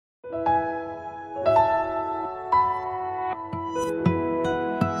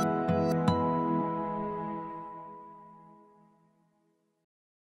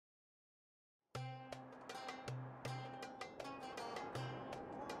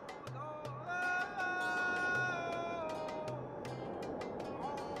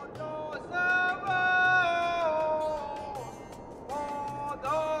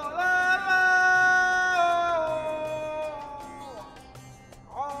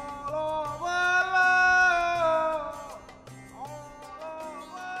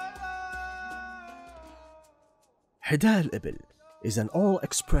Alheda'a is an oral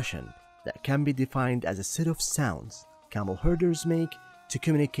expression that can be defined as a set of sounds camel herders make to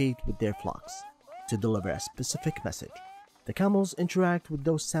communicate with their flocks to deliver a specific message. The camels interact with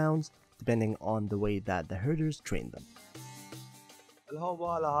those sounds depending on the way that the herders train them.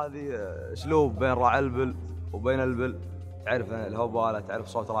 الهوبالة هذه اسلوب بين راعي البل وبين البل. تعرف الهوبالة، تعرف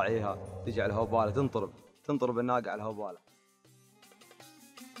صوت راعيها، تجي على الهوبالة تنطرب الناقة على الهوبالة.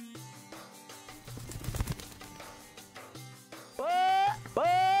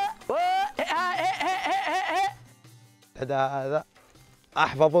 هذا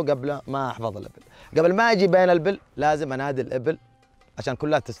احفظه قبل ما احفظ الابل، قبل ما اجي بين البل لازم انادي الابل عشان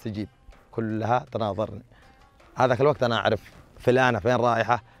كلها تستجيب، كلها تناظرني. هذاك الوقت انا اعرف فلانه فين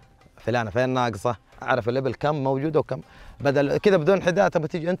رايحه، فلانه فين ناقصه، اعرف الابل كم موجوده وكم. بدل كذا بدون حداء تبى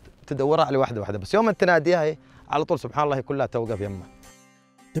تجي انت تدورها على واحده واحده، بس يوم انت تناديها على طول سبحان الله كلها توقف يمها.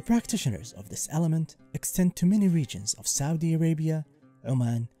 The practitioners of this element extend to many regions of Saudi Arabia,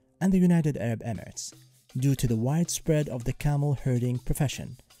 Oman, and the United Arab Emirates due to the widespread of the camel herding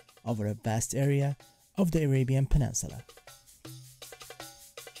profession over a vast area of the Arabian Peninsula.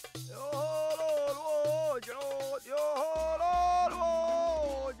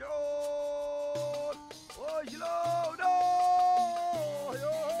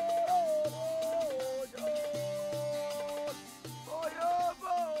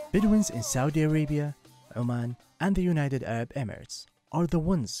 Bedouins in Saudi Arabia, Oman, and the United Arab Emirates are the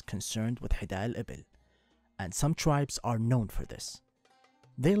ones concerned with Alheda'a, and some tribes are known for this.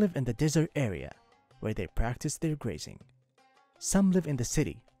 They live in the desert area where they practice their grazing. Some live in the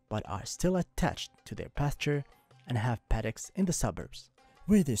city but are still attached to their pasture and have paddocks in the suburbs,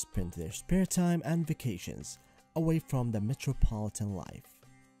 where they spend their spare time and vacations away from the metropolitan life.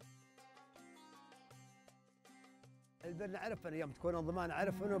 البل نعرف يوم تكون الضمان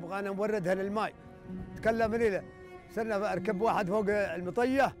نعرف انه بغانا نوردها للماء. تكلم ليله صرنا اركب واحد فوق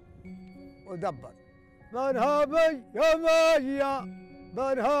المطيه ودبر. منهابي يا مايا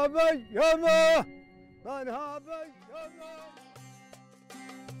منهابي يا ما منهابي يا ما.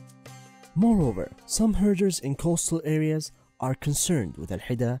 Moreover, some herders in coastal areas are concerned with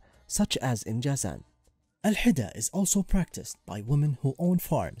Alheda'a, such as in Jazan. Alheda'a is also practiced by women who own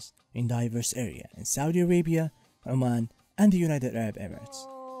farms in diverse areas in Saudi Arabia, Oman, and the United Arab Emirates.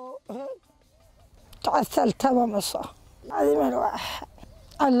 تعثلت بمصة هذه من واحد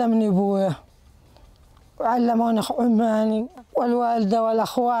علمني ابوي وعلموني عماني والوالده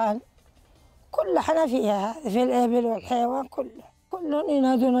والاخوان كل احنا فيها هذه في الابل والحيوان كلهم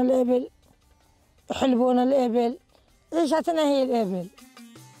ينادون الابل يحلبون الابل عيشتنا هي الابل.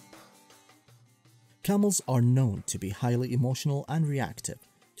 Camels are known to be highly emotional and reactive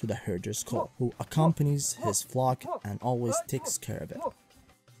to the herder's call, who accompanies his flock and always takes care of it.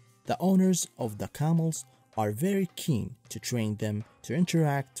 The owners of the camels are very keen to train them to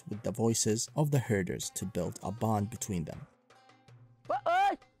interact with the voices of the herders to build a bond between them.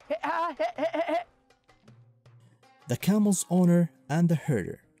 The camel's owner and the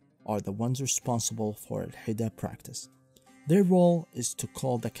herder are the ones responsible for Alheda'a practice. Their role is to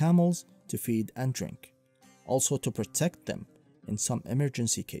call the camels to feed and drink, also to protect them in some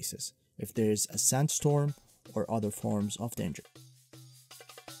emergency cases if there is a sandstorm or other forms of danger.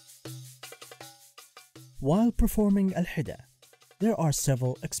 While performing Alheda'a, there are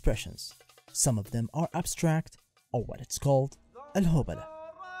several expressions. Some of them are abstract, or what it's called Al-Hobala,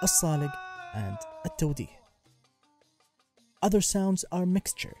 Al-Salig, and Al-Tawdih. Other sounds are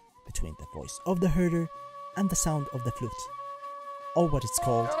mixture between the voice of the herder and the sound of the flute, or what it's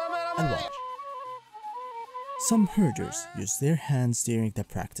called Al-Waj. Some herders use their hands during the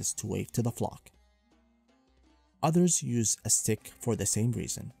practice to wave to the flock. Others use a stick for the same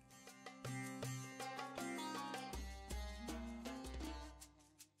reason.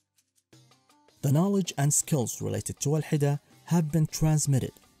 The knowledge and skills related to Alheda'a have been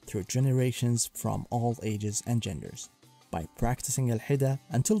transmitted through generations from all ages and genders by practicing Alheda'a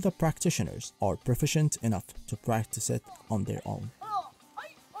until the practitioners are proficient enough to practice it on their own.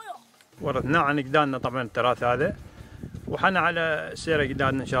 ورثناه عن أجدادنا طبعا التراث هذا، وحنا على سير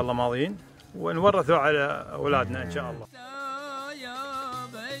أجدادنا إن شاء الله ماضيين، ونورثه على أولادنا إن شاء الله.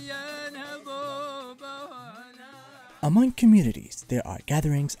 Among communities, there are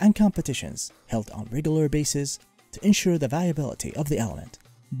gatherings and competitions held on regular basis to ensure the viability of the element.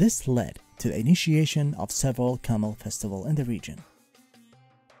 This led to the initiation of several camel festivals in the region.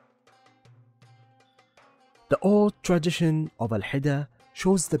 The old tradition of Alheda'a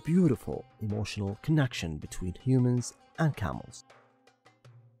shows the beautiful emotional connection between humans and camels.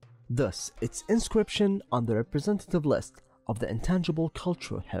 Thus, its inscription on the representative list of the intangible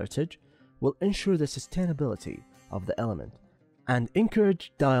cultural heritage will ensure the sustainability of the element and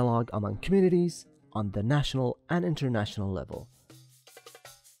encourage dialogue among communities on the national and international level.